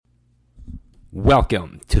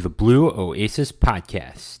Welcome to the Blue Oasis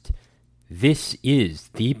Podcast. This is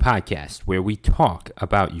the podcast where we talk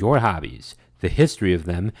about your hobbies, the history of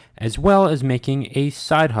them, as well as making a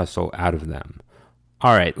side hustle out of them.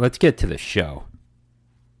 All right, let's get to the show.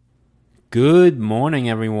 Good morning,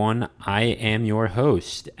 everyone. I am your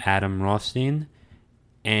host, Adam Rothstein,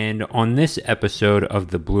 and on this episode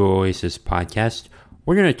of the Blue Oasis Podcast,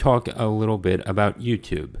 we're going to talk a little bit about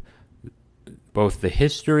YouTube, both the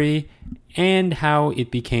history and how it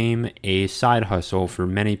became a side hustle for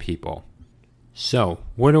many people. So,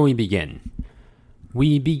 where do we begin?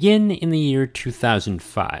 We begin in the year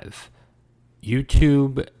 2005.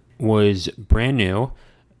 YouTube was brand new,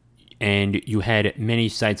 and you had many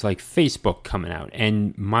sites like Facebook coming out,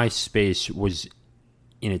 and MySpace was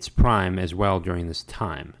in its prime as well during this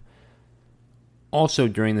time. Also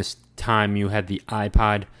during this time, you had the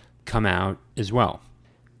iPod come out as well.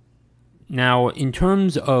 Now, in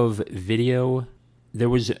terms of video, there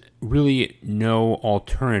was really no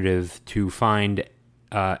alternative to find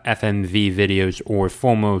FMV videos or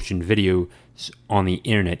full motion videos on the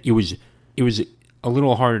internet. It was a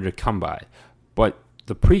little harder to come by, but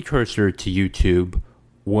the precursor to YouTube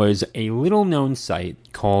was a little known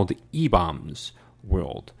site called eBaum's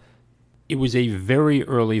World. It was a very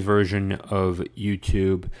early version of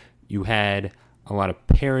YouTube. You had a lot of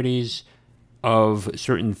parodies of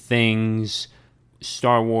certain things,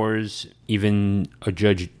 Star Wars, even a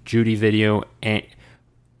Judge Judy video,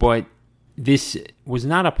 but this was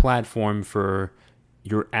not a platform for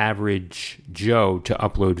your average Joe to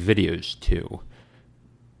upload videos to,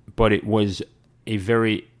 but it was a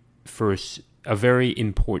very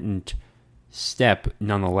important step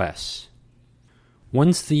nonetheless.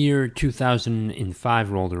 Once the year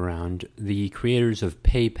 2005 rolled around, the creators of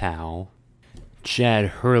PayPal, Chad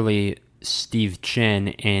Hurley, Steve Chen,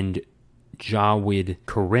 and Jawed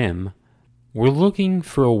Karim were looking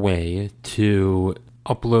for a way to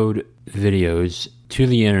upload videos to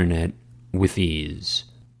the internet with ease.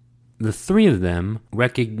 The three of them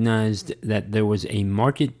recognized that there was a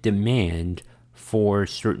market demand for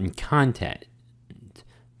certain content,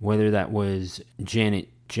 whether that was Janet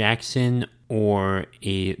Jackson or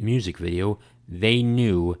a music video. They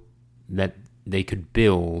knew that they could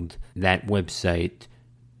build that website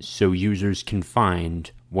so users can find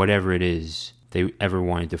whatever it is they ever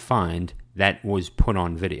wanted to find that was put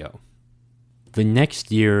on video. The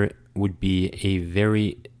next year would be a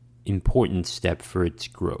very important step for its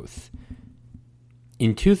growth.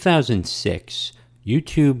 In 2006,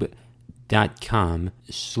 YouTube.com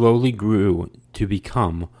slowly grew to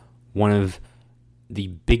become one of the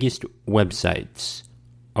biggest websites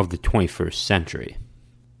of the 21st century.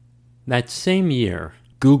 That same year,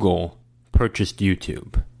 Google purchased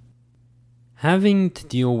YouTube. Having to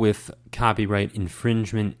deal with copyright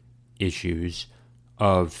infringement issues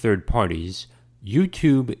of third parties,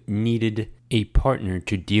 YouTube needed a partner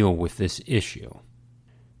to deal with this issue.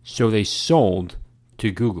 So they sold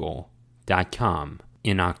to Google.com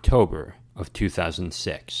in October of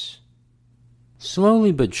 2006.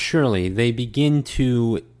 Slowly but surely, they begin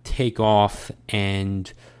to take off,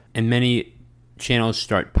 and many channels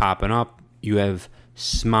start popping up. You have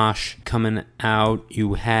Smosh coming out.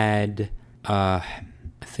 You had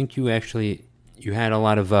you had a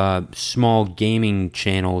lot of small gaming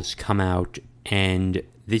channels come out, and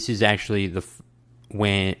this is actually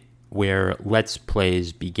where Let's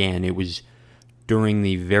Plays began. It was during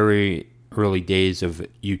the very early days of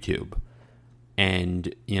YouTube,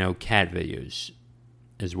 and cat videos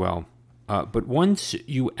as well. But once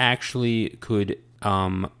you actually could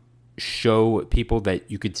show people that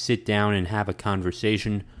you could sit down and have a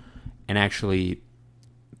conversation and actually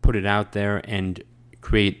put it out there and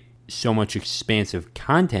create so much expansive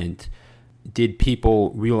content, did people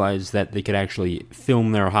realize that they could actually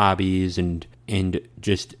film their hobbies and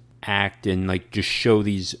just act and just show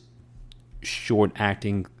these short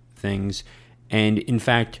acting things. And in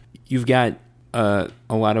fact, you've got a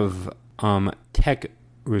lot of tech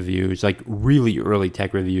reviews, like really early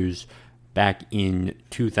tech reviews back in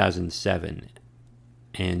 2007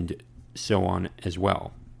 and so on as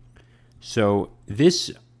well. So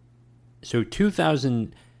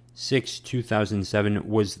 2006, 2007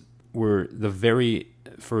 were the very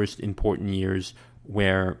first important years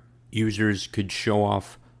where users could show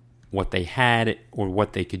off what they had or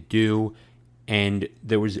what they could do, and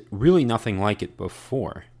there was really nothing like it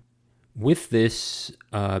before. With this,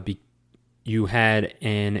 you had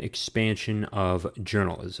an expansion of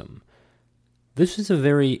journalism. This is a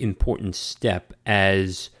very important step,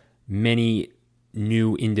 as many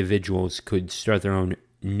new individuals could start their own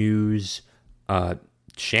news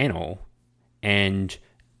channel, and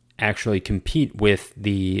actually compete with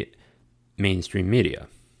the mainstream media.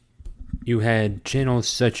 You had channels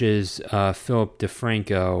such as Philip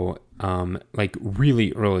DeFranco, like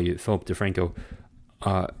really early Philip DeFranco.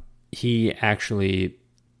 He actually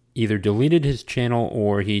either deleted his channel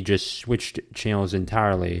or he just switched channels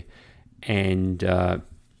entirely. And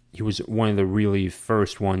he was one of the really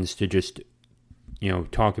first ones to just,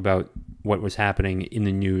 talk about what was happening in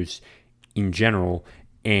the news in general.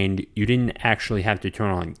 And you didn't actually have to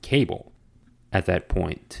turn on cable at that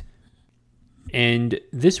point. And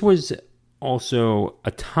this was also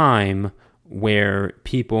a time where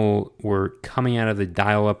people were coming out of the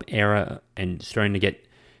dial-up era and starting to get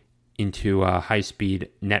into high-speed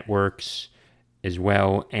networks as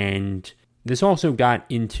well. And this also got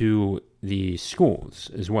into the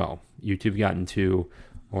schools as well. YouTube got into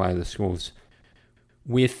a lot of the schools.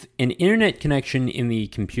 With an internet connection in the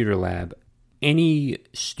computer lab, any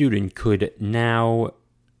student could now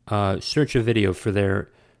search a video for their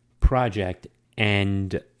project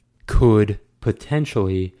and could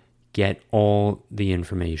potentially get all the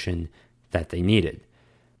information that they needed.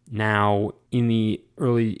 Now, in the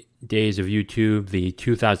early days of YouTube, the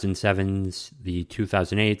 2007s, the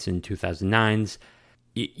 2008s, and 2009s,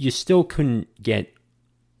 you still couldn't get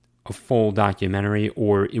a full documentary,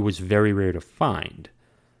 or it was very rare to find.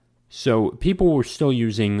 So people were still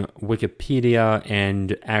using Wikipedia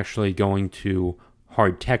and actually going to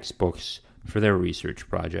hard textbooks for their research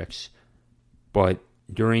projects. But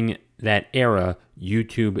during that era,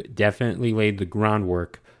 YouTube definitely laid the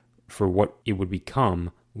groundwork for what it would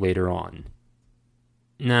become later on.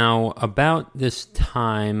 Now, about this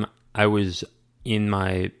time, I was in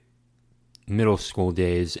my middle school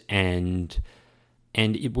days, and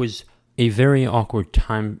it was a very awkward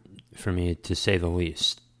time for me, to say the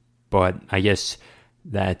least. But I guess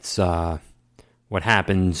that's what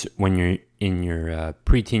happens when you're in your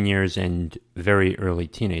preteen years and very early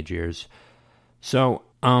teenage years. So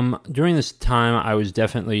during this time, I was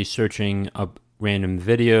definitely searching up random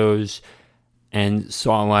videos and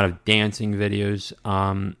saw a lot of dancing videos.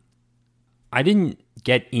 I didn't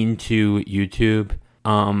get into YouTube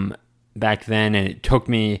back then, and it took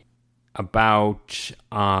me about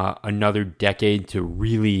another decade to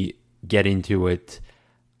really get into it,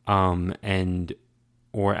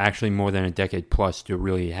 or actually more than a decade plus to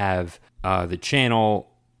really have the channel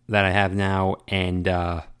that I have now and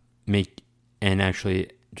actually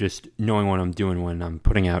just knowing what I'm doing when I'm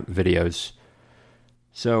putting out videos.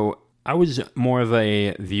 So I was more of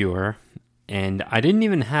a viewer, and I didn't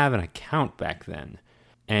even have an account back then.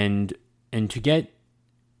 And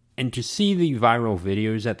to see the viral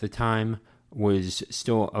videos at the time was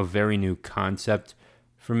still a very new concept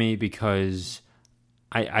for me, because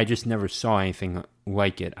I just never saw anything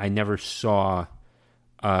like it. I never saw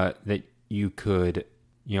that you could,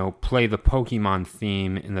 play the Pokemon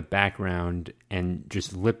theme in the background and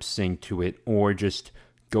just lip sync to it, or just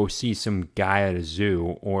go see some guy at a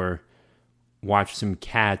zoo, or watch some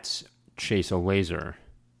cats chase a laser.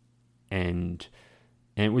 And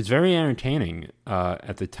it was very entertaining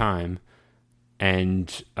at the time,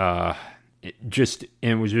 and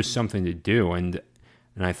it was just something to do. And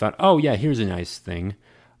I thought, oh yeah, here's a nice thing.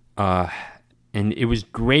 And it was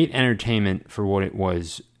great entertainment for what it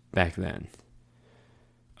was back then.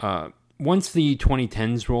 Once the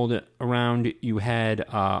 2010s rolled around, you had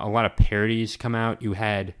a lot of parodies come out. You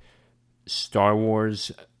had Star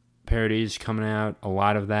Wars parodies coming out, a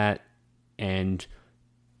lot of that. And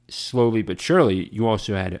slowly but surely, you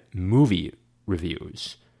also had movie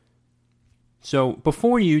reviews. So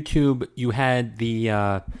before YouTube, you had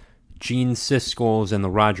the Gene Siskel's and the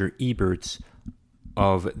Roger Eberts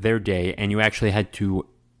of their day, and you actually had to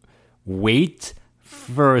wait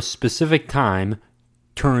for a specific time,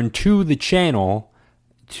 turn to the channel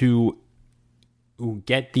to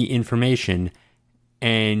get the information,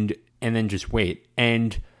 and then just wait.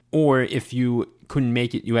 Or if you couldn't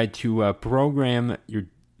make it, you had to program your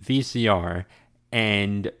VCR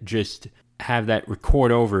and just have that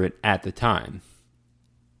record over it at the time.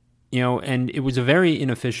 And it was a very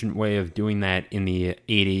inefficient way of doing that in the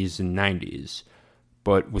 80s and 90s.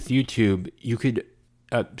 But with YouTube, you could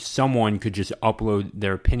someone could just upload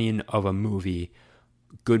their opinion of a movie,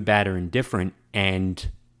 good, bad, or indifferent, and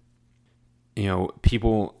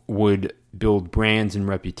people would build brands and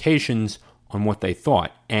reputations on what they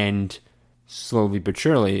thought. And slowly but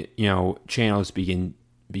surely, channels began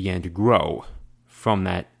to grow from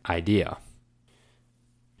that idea.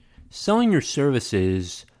 Selling your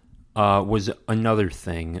services was another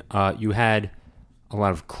thing. You had a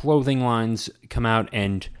lot of clothing lines come out,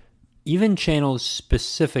 and even channels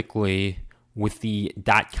specifically with the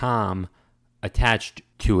 .com attached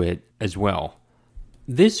to it as well.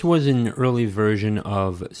 This was an early version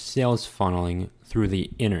of sales funneling through the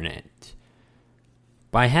internet.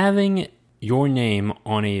 By having your name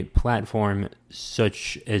on a platform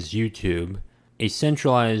such as YouTube, a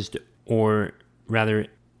centralized, or rather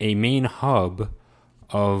a main hub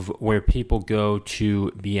of where people go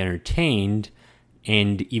to be entertained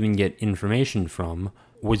and even get information from,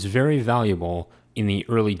 was very valuable in the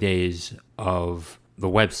early days of the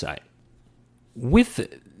website.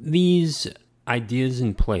 With these ideas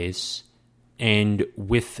in place and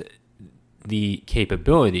with the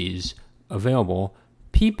capabilities available,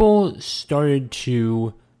 people started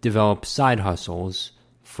to develop side hustles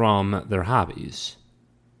from their hobbies.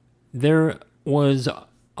 There was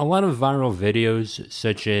a lot of viral videos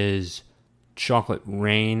such as Chocolate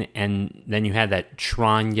Rain, and then you had that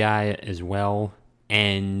Tron guy as well,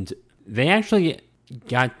 and they actually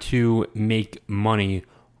got to make money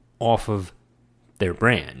off of their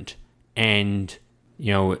brand. And,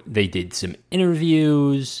 they did some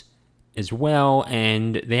interviews as well,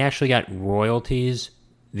 and they actually got royalties.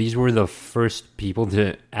 These were the first people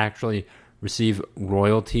to actually receive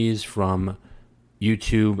royalties from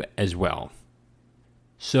YouTube as well.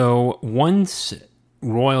 So once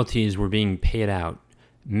royalties were being paid out,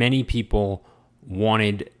 many people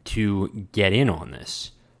wanted to get in on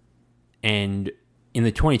this. And in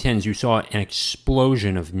the 2010s, you saw an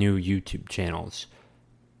explosion of new YouTube channels.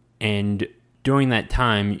 And during that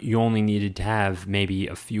time, you only needed to have maybe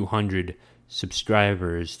a few hundred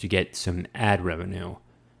subscribers to get some ad revenue.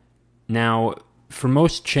 Now, for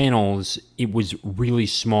most channels, it was really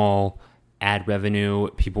small ad revenue.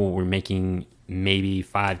 People were making maybe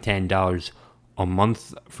 $5, $10 a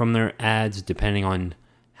month from their ads, depending on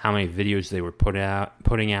how many videos they were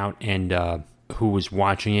putting out and who was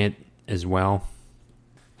watching it as well.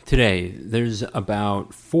 Today, there's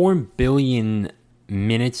about 4 billion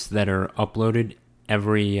minutes that are uploaded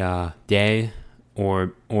every day,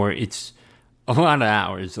 or it's a lot of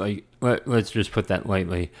hours. Like, let's just put that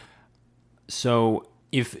lightly. So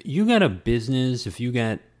if you got a business, if you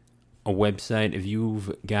got a website, if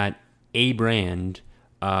you've got a brand,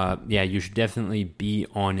 you should definitely be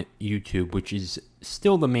on YouTube, which is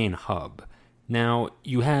still the main hub. Now,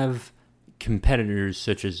 you have competitors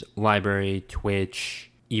such as Library,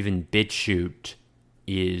 Twitch, even BitChute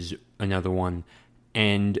is another one.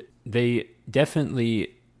 And they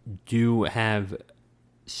definitely do have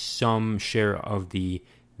some share of the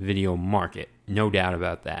video market, no doubt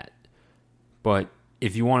about that. But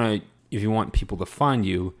if you want people to find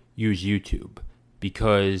you, use YouTube,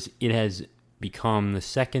 because it has become the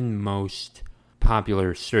second most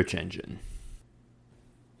popular search engine.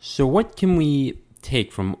 So what can we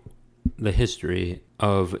take from the history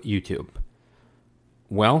of YouTube?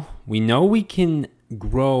 Well, we know we can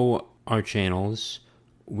grow our channels.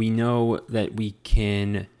 We know that we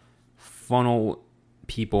can funnel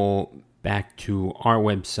people back to our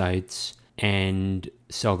websites and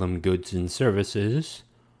sell them goods and services.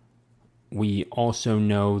 We also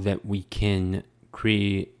know that we can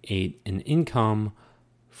create an income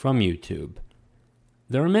from YouTube.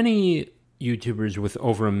 There are many YouTubers with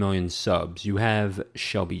over 1 million subs. You have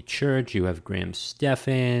Shelby Church, you have Graham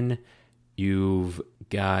Stephan, you've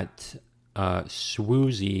got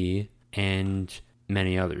Swoozy, and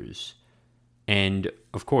many others. And,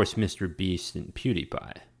 of course, Mr. Beast and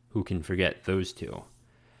PewDiePie. Who can forget those two?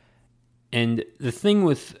 And the thing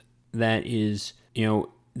with that is,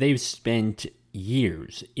 they've spent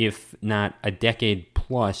years, if not a decade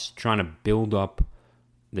plus, trying to build up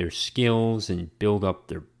their skills and build up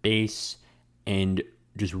their base and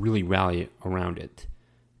just really rally around it.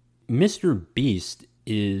 Mr. Beast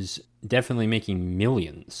is definitely making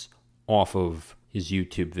millions off of his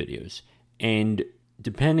YouTube videos. And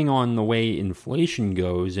depending on the way inflation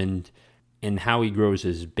goes and how he grows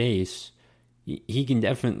his base, he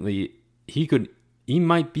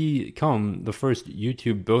might become the first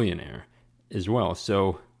YouTube billionaire as well.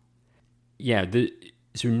 So,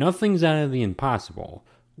 so nothing's out of the impossible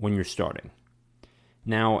when you're starting.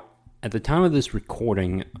 Now, at the time of this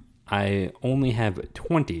recording, I only have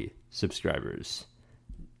 20 subscribers.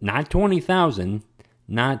 Not 20,000,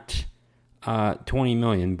 not 20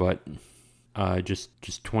 million, but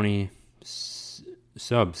just 20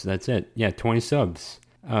 subs. That's it. Yeah, 20 subs.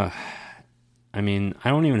 I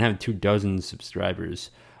don't even have 24 subscribers.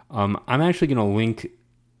 I'm actually going to link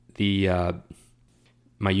the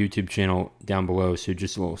my YouTube channel down below. So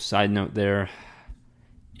just a little side note there.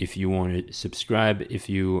 If you want to subscribe, if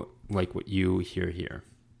you like what you hear here.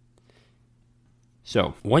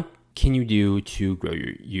 So, what can you do to grow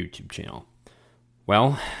your YouTube channel?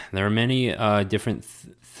 Well, there are many different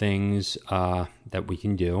things that we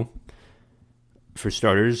can do. For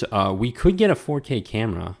starters, we could get a 4K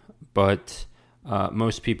camera, but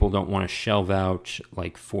most people don't want to shell out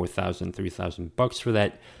like $4,000, $3,000 for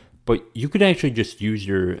that. But you could actually just use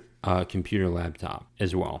your computer laptop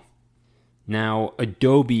as well. Now,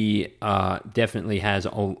 Adobe definitely has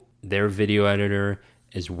their video editor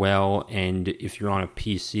as well, and if you're on a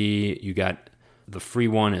PC, you got the free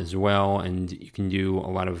one as well, and you can do a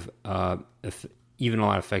lot of even a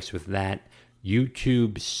lot of effects with that.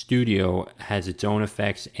 YouTube Studio has its own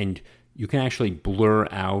effects, and you can actually blur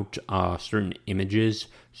out certain images.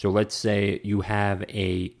 So let's say you have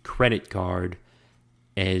a credit card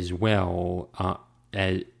as well,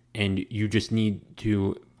 and you just need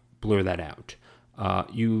to blur that out.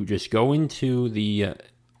 You just go into the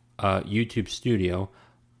YouTube Studio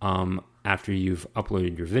after you've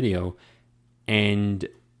uploaded your video, and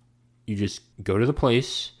you just go to the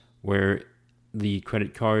place where the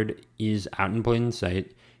credit card is out in plain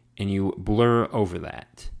sight, and you blur over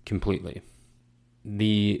that completely.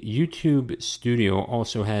 The YouTube Studio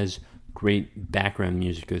also has great background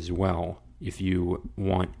music as well, if you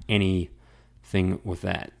want anything with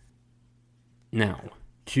that. Now,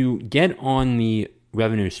 to get on the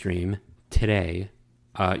revenue stream today,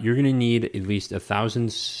 you're going to need at least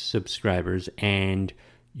 1,000 subscribers, and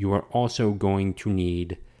you are also going to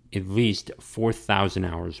need at least 4,000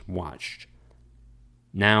 hours watched.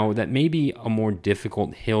 Now, that may be a more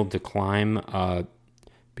difficult hill to climb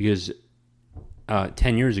because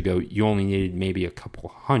 10 years ago, you only needed maybe a couple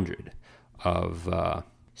hundred of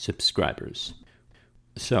subscribers.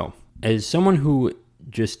 So, as someone who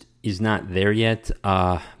just is not there yet,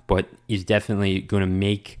 but is definitely going to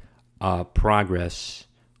make progress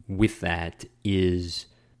with that,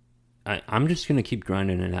 I'm just going to keep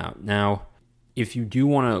grinding it out. Now, if you do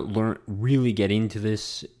want to really get into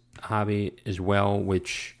this hobby as well,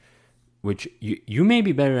 which you may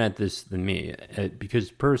be better at this than me, because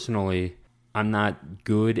personally, I'm not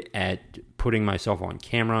good at putting myself on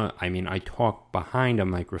camera. I mean, I talk behind a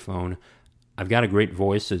microphone. I've got a great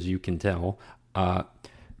voice, as you can tell.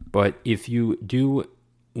 But if you do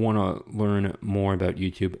want to learn more about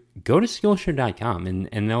YouTube, go to Skillshare.com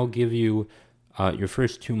and they'll give you your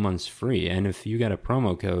first 2 months free. And if you got a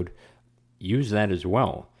promo code, use that as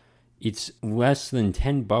well. It's less than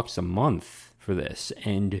 $10 a month for this.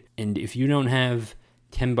 And if you don't have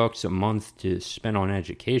 $10 a month to spend on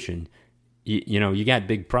education, you got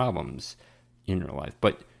big problems in your life.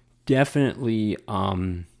 But definitely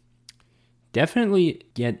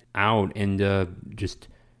get out and just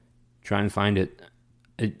try and find it,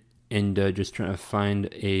 and just try to find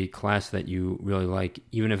a class that you really like,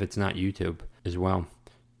 even if it's not YouTube as well.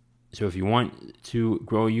 So if you want to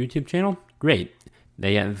grow a YouTube channel, great.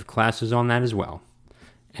 They have classes on that as well.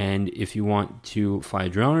 And if you want to fly a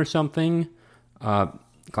drone or something,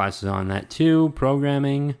 classes on that too,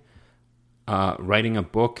 programming, writing a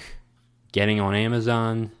book, getting on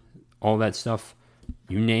Amazon, all that stuff,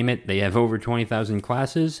 you name it. They have over 20,000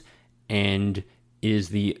 classes, and it is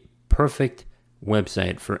the perfect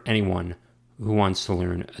website for anyone who wants to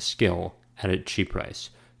learn a skill at a cheap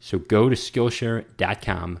price. So go to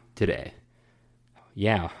Skillshare.com today.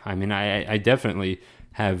 Yeah, I mean, I definitely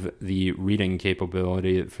have the reading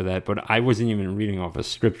capability for that, but I wasn't even reading off a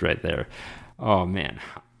script right there. Oh, man,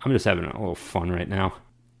 I'm just having a little fun right now.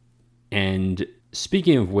 And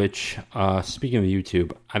speaking of which, speaking of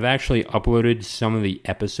YouTube, I've actually uploaded some of the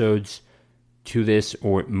episodes to this,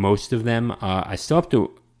 or most of them. I still have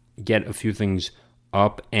to get a few things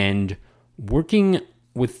up, and working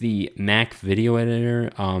with the Mac video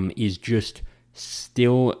editor is just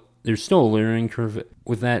there's still a learning curve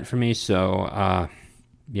with that for me, so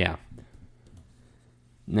yeah.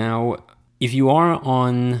 Now, if you are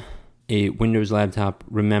on a Windows laptop,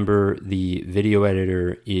 remember the video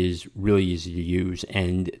editor is really easy to use,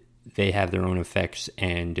 and they have their own effects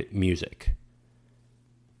and music.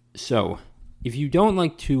 So, if you don't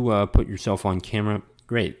like to put yourself on camera,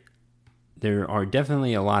 great. There are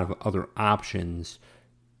definitely a lot of other options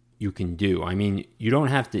you can do. I mean, you don't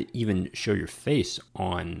have to even show your face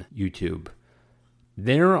on YouTube.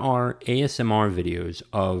 There are ASMR videos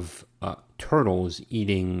of turtles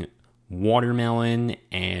eating watermelon,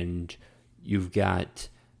 and you've got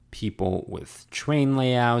people with train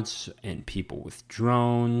layouts and people with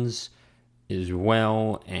drones as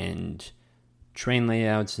well, and train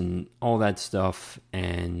layouts and all that stuff,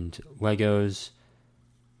 and Legos,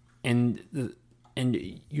 and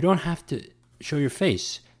you don't have to show your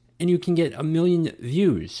face, and you can get 1 million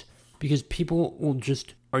views because people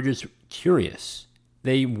are just curious.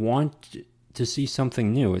 They want to see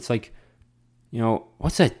something new. It's like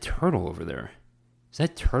What's that turtle over there? Is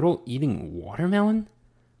that turtle eating watermelon?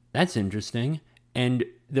 That's interesting. And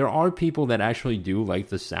there are people that actually do like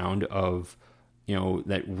the sound of,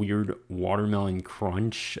 that weird watermelon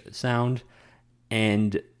crunch sound.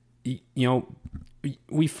 And,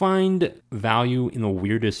 we find value in the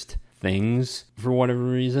weirdest things for whatever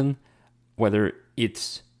reason, whether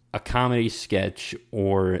it's a comedy sketch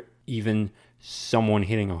or even someone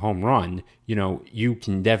hitting a home run. You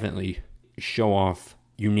can definitely show off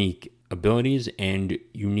unique abilities and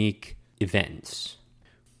unique events.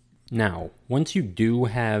 Now, once you do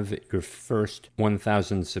have your first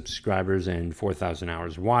 1,000 subscribers and 4,000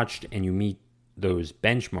 hours watched and you meet those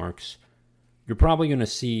benchmarks, you're probably going to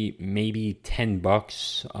see maybe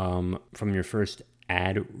 $10 from your first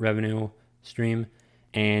ad revenue stream.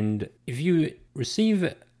 And if you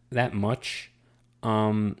receive that much,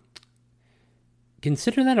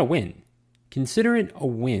 consider that a win. Consider it a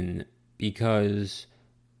win because,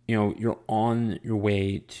 you're on your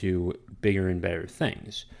way to bigger and better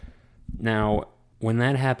things. Now, when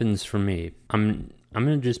that happens for me, I'm going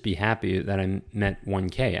to just be happy that I met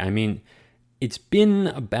 1K. I mean, it's been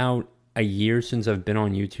about a year since I've been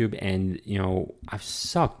on YouTube, and, I've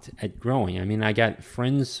sucked at growing. I mean, I got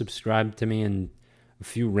friends subscribed to me and a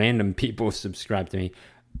few random people subscribed to me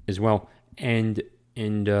as well. And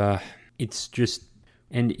it's just,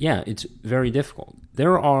 and yeah, it's very difficult.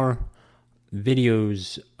 There are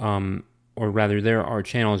videos, or rather there are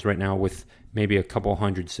channels right now with maybe a couple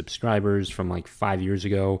hundred subscribers from like 5 years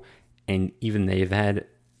ago, and even they've had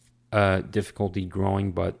difficulty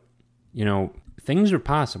growing, but things are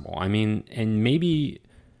possible. I mean, and maybe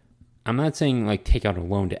I'm not saying like take out a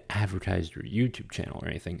loan to advertise your YouTube channel or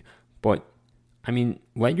anything, but I mean,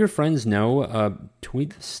 let your friends know,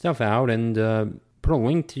 tweet this stuff out and put a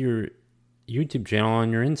link to your YouTube channel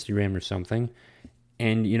on your Instagram or something.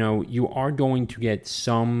 And, you are going to get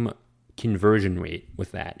some conversion rate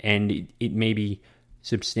with that. And it may be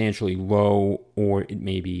substantially low or it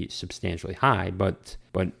may be substantially high, but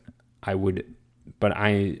I would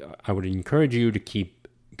encourage you to keep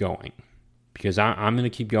going, because I'm going to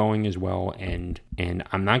keep going as well. And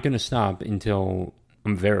I'm not going to stop until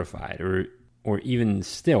I'm verified, or even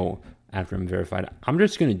still after I'm verified. I'm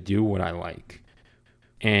just going to do what I like.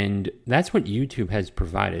 And that's what YouTube has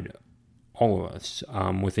provided all of us,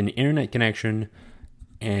 with an internet connection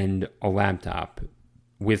and a laptop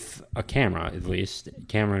with a camera, at least, a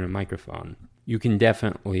camera and a microphone. You can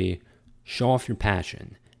definitely show off your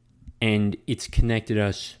passion. And it's connected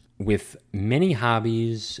us with many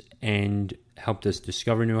hobbies and helped us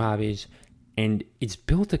discover new hobbies. And it's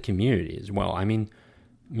built a community as well. I mean,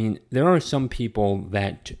 there are some people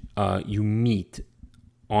that you meet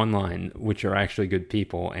online, which are actually good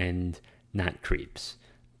people and not creeps.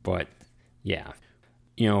 But yeah,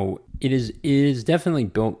 it is definitely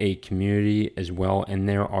built a community as well. And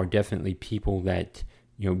there are definitely people that,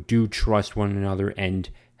 do trust one another and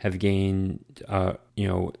have gained,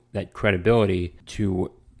 that credibility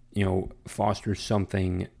to, foster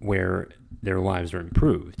something where their lives are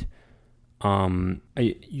improved.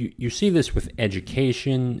 You see this with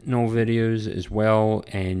educational videos as well,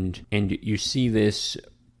 and you see this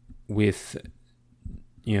with,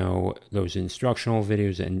 those instructional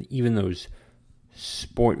videos and even those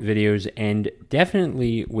sport videos, and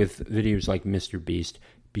definitely with videos like Mr. Beast,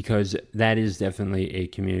 because that is definitely a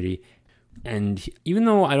community. And even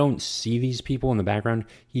though I don't see these people in the background,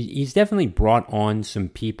 he's definitely brought on some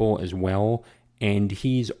people as well. And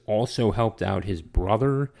he's also helped out his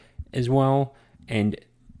brother as well. And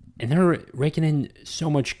they're raking in so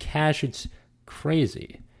much cash, it's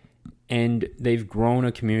crazy. And they've grown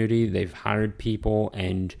a community, they've hired people,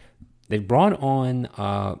 and they've brought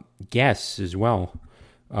on guests as well,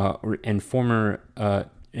 and former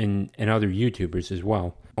and other YouTubers as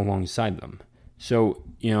well alongside them. So,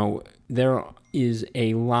 there is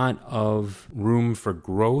a lot of room for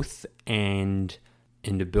growth and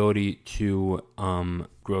ability to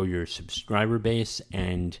grow your subscriber base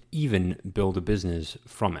and even build a business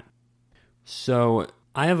from it. So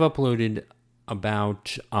I have uploaded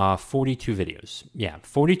about 42 videos. Yeah,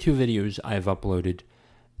 42 videos I have uploaded,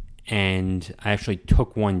 and I actually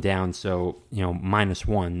took one down, so, minus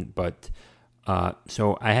one, but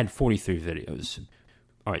so I had 43 videos.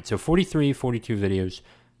 All right, so 42 videos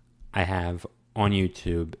I have on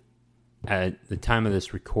YouTube at the time of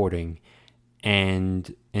this recording,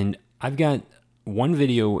 and I've got one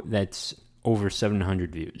video that's over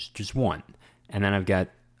 700 views, just one, and then I've got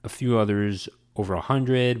a few others over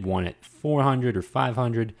 100, one at 400 or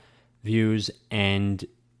 500 views, and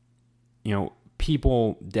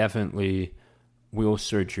people definitely will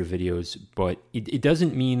search your videos, but it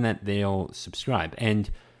doesn't mean that they'll subscribe. And,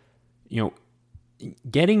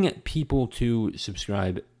 getting people to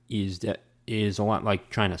subscribe is a lot like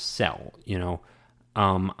trying to sell,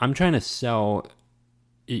 I'm trying to sell,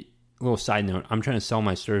 a little side note, I'm trying to sell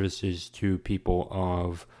my services to people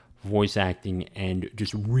of voice acting and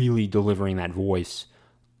just really delivering that voice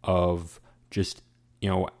of just,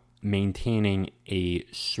 maintaining a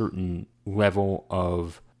certain level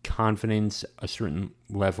of confidence, a certain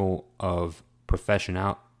level of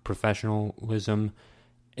professionalism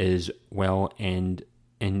as well. And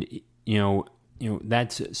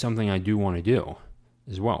that's something I do want to do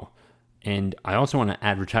as well. And I also want to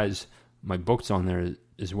advertise my books on there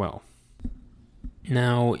as well.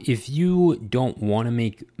 Now, if you don't want to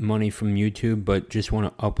make money from YouTube, but just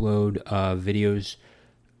want to upload videos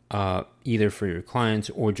either for your clients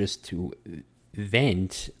or just to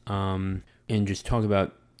vent and just talk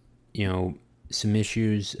about, some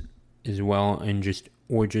issues as well, and just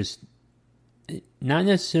not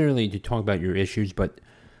necessarily to talk about your issues, but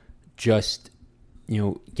just,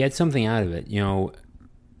 get something out of it.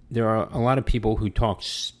 There are a lot of people who talk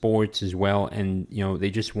sports as well, and, they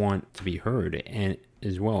just want to be heard and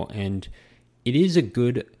as well. And it is a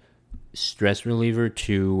good stress reliever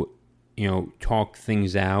to, talk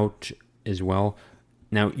things out as well.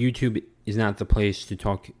 Now, YouTube is not the place to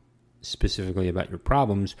talk specifically about your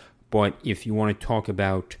problems, but if you want to talk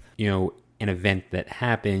about, an event that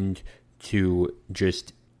happened to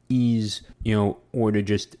just ease, or to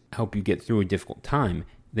just help you get through a difficult time,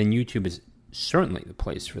 then YouTube is certainly the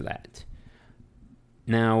place for that.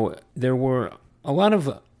 Now, there were a lot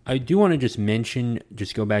of, I do want to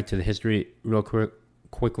just go back to the history real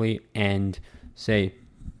quickly and say,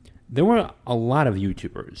 there were a lot of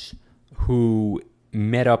YouTubers who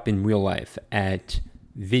met up in real life at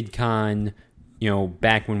VidCon,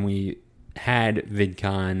 back when we had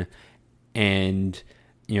VidCon, and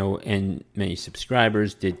many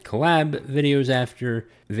subscribers did collab videos after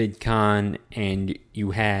VidCon, and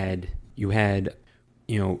you had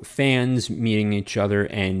fans meeting each other,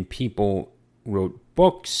 and people wrote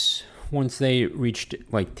books once they reached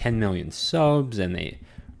like 10 million subs, and they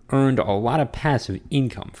earned a lot of passive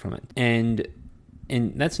income from it. And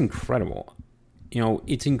that's incredible.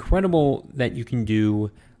 It's incredible that you can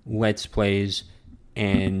do Let's Plays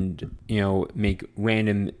and, make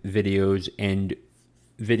random videos and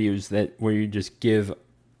videos where you just give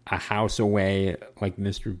a house away like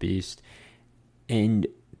Mr. Beast, and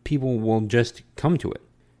people will just come to it.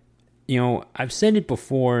 I've said it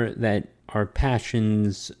before that our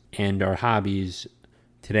passions and our hobbies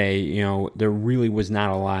today, there really was not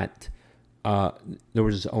a lot. There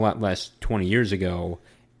was a lot less 20 years ago,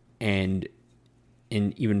 and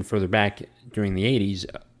even further back during the 80s,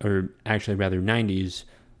 or actually rather 90s,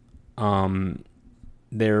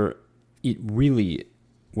 it really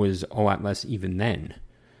was a lot less even then.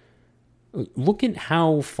 Look at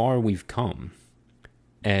how far we've come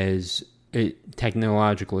as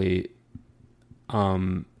technologically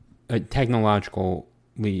how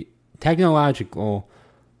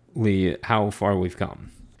far we've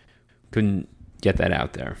come. Couldn't get that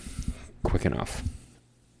out there quick enough.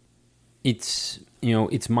 It's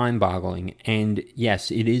mind-boggling, and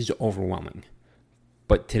yes, it is overwhelming.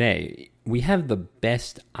 But today, we have the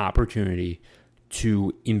best opportunity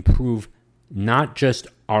to improve not just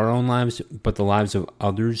our own lives, but the lives of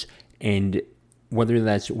others, and whether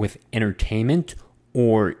that's with entertainment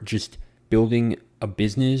or just building a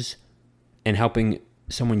business and helping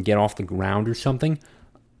someone get off the ground or something,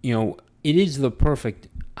 it is the perfect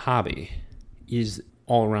hobby. It is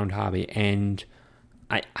all-around hobby, and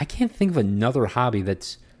I can't think of another hobby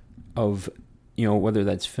that's whether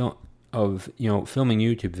that's filming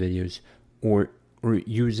YouTube videos or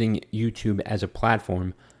using YouTube as a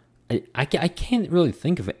platform. I can't really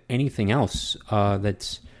think of anything else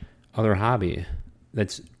that's other hobby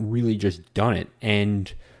that's really just done it.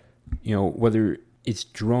 And whether it's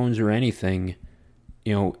drones or anything,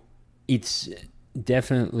 it's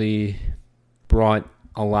definitely brought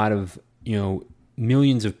a lot of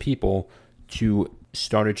millions of people to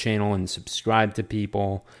start a channel and subscribe to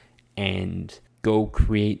people and go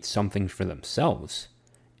create something for themselves.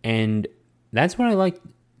 And that's what I like,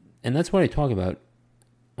 and that's what I talk about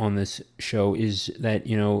on this show, is that,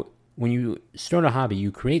 when you start a hobby,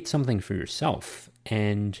 you create something for yourself.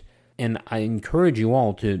 And I encourage you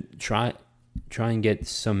all to try and get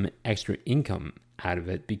some extra income out of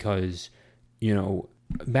it, because,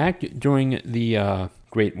 back during the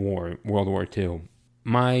Great War, World War II,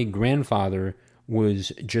 my grandfather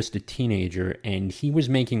was just a teenager, and he was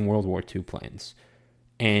making World War II plans.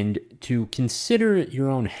 And to consider your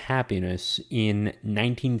own happiness in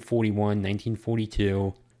 1941,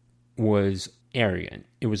 1942 was arrogant.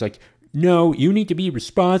 It was like, no, you need to be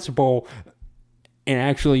responsible and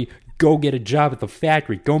actually go get a job at the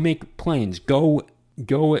factory, go make planes, go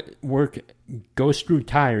work, go screw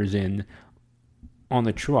tires in on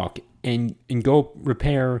the truck, and go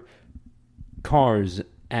repair cars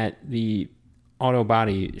at the auto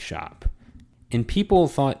body shop. And people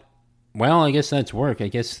thought, well, I guess that's work. I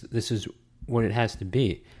guess this is what it has to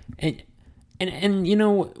be. And you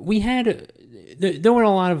know, there were a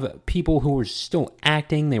lot of people who were still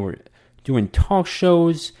acting. They were doing talk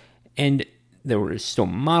shows, and there were still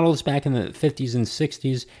models back in the 50s and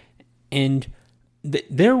 60s, and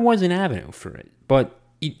there was an avenue for it, but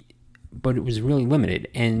it was really limited,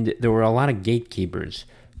 and there were a lot of gatekeepers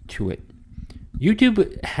to it.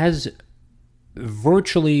 YouTube has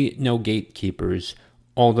virtually no gatekeepers,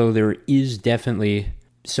 although there is definitely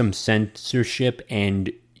some censorship,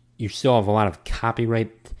 and you still have a lot of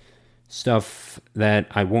copyright stuff that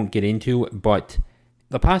I won't get into, but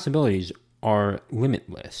the possibilities are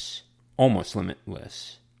limitless, almost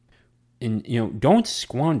limitless. And, you know, don't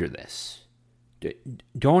squander this.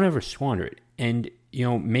 Don't ever squander it. And, you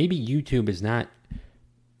know, maybe YouTube is not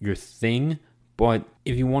your thing, but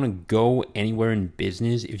if you want to go anywhere in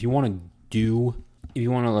business, if you want to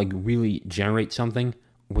like really generate something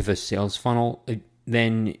with a sales funnel,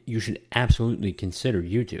 then you should absolutely consider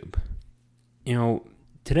YouTube. You know,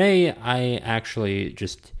 today I actually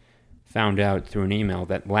just found out through an email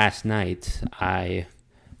that last night I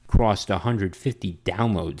crossed 150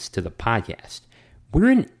 downloads to the podcast.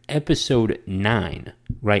 We're in episode 9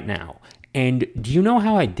 right now. And do you know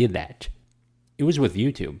how I did that? It was with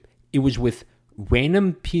YouTube. It was with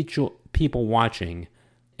random people watching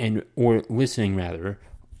or listening rather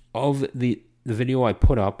of the video I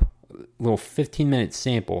put up, a little 15-minute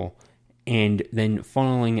sample, and then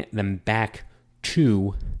funneling them back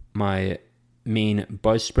to my main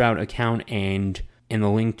Buzzsprout account and the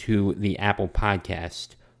link to the Apple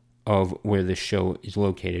Podcast of where the show is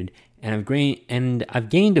located. And I've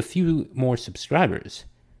gained a few more subscribers.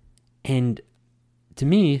 And to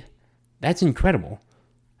me, that's incredible.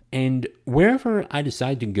 And wherever I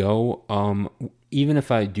decide to go, even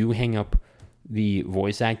if I do hang up the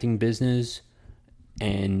voice acting business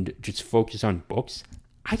and just focus on books,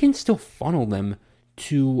 I can still funnel them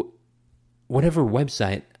to whatever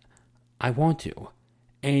website I want to.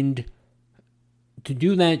 And to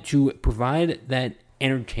do that, to provide that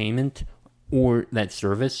entertainment or that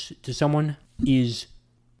service to someone, is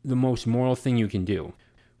the most moral thing you can do.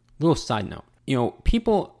 Little side note, you know,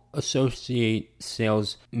 people associate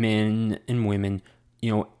salesmen and women,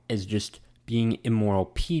 you know, as just being immoral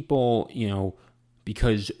people, you know,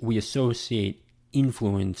 because we associate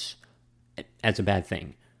influence as a bad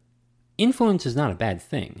thing. Influence is not a bad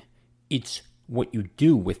thing. It's what you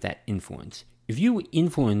do with that influence. If you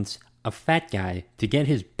influence a fat guy to get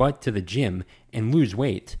his butt to the gym and lose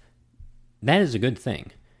weight, that is a good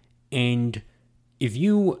thing. And if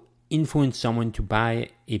you influence someone to buy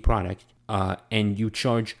a product and you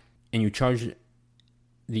charge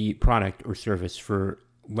the product or service for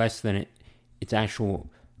less than its actual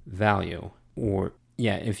value, or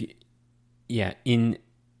if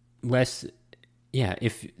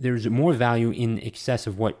there's more value in excess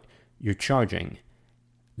of what you're charging,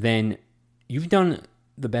 then you've done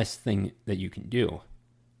the best thing that you can do.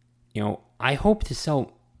 You know, I hope to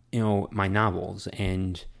sell, you know, my novels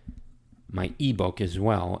and my ebook as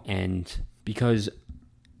well, and because,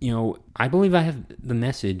 you know, I believe I have the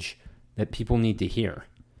message that people need to hear.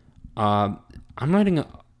 I'm writing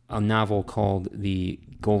a novel called The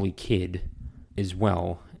Goalie Kid as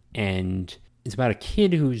well, and it's about a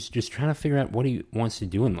kid who's just trying to figure out what he wants to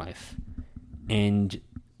do in life. And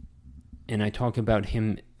I talk about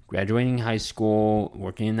him graduating high school,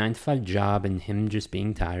 working a 9-to-5 job, and him just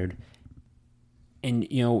being tired. And,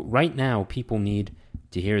 you know, right now people need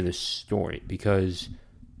to hear this story because,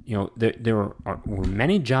 you know, there were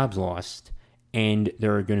many jobs lost, and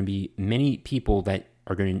there are going to be many people that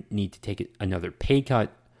are going to need to take another pay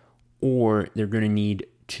cut, or they're going to need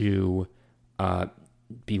to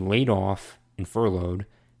be laid off and furloughed.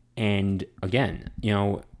 And again, you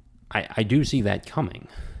know, I do see that coming.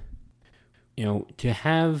 You know, to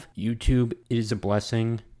have YouTube is a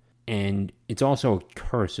blessing, and it's also a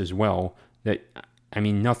curse as well. That, I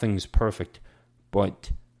mean, nothing's perfect,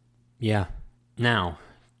 but yeah. Now,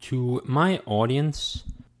 to my audience,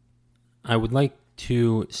 I would like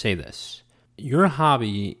to say this. Your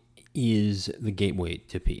hobby is the gateway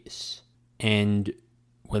to peace. And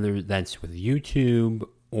whether that's with YouTube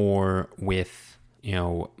or with, you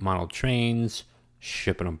know, model trains,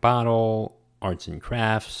 ship in a bottle, arts and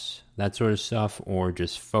crafts, that sort of stuff, or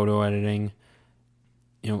just photo editing.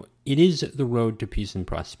 It is the road to peace and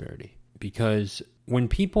prosperity, because when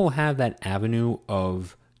people have that avenue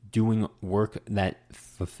of doing work that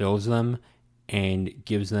fulfills them and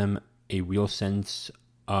gives them a real sense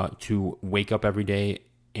to wake up every day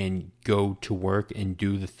and go to work and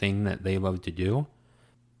do the thing that they love to do,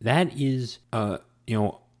 that is, that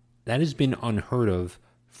has been unheard of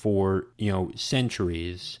for,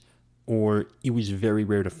 centuries, or it was very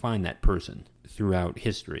rare to find that person throughout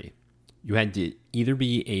history. You had to either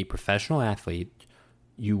be a professional athlete,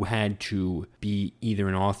 you had to be either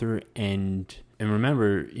an author, and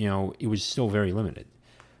remember, it was still very limited.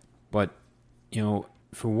 But,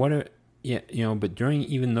 but during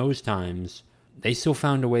even those times, they still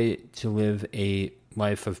found a way to live a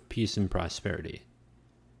life of peace and prosperity.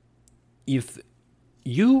 If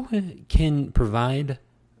you can provide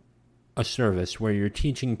a service where you're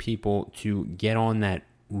teaching people to get on that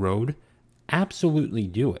road, absolutely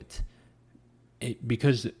do it.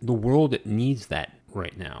 Because the world needs that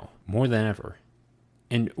right now, more than ever.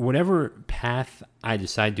 And whatever path I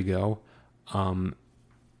decide to go,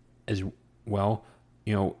 as well,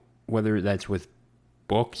 whether that's with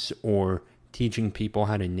books or teaching people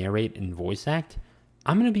how to narrate and voice act,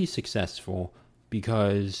 I'm going to be successful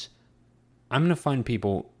because I'm going to find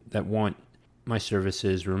people that want my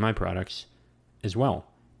services or my products as well.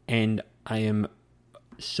 And I am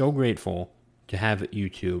so grateful to have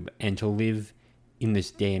YouTube and to live in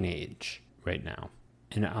this day and age right now.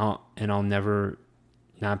 And I'll never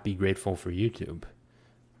not be grateful for YouTube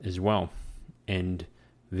as well, and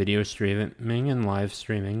video streaming and live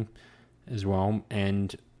streaming as well.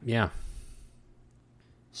 And yeah.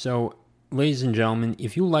 So, ladies and gentlemen,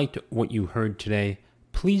 if you liked what you heard today,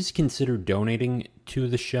 please consider donating to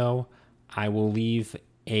the show. I will leave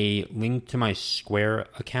a link to my Square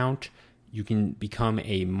account. You can become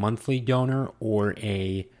a monthly donor or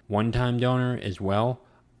a one-time donor as well.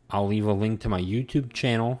 I'll leave a link to my YouTube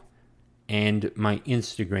channel and my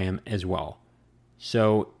Instagram as well.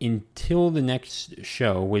 So until the next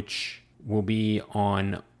show, which will be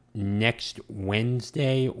on next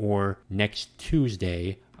Wednesday or next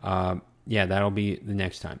Tuesday, that'll be the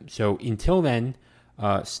next time. So until then,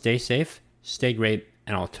 stay safe, stay great,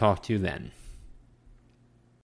 and I'll talk to you then.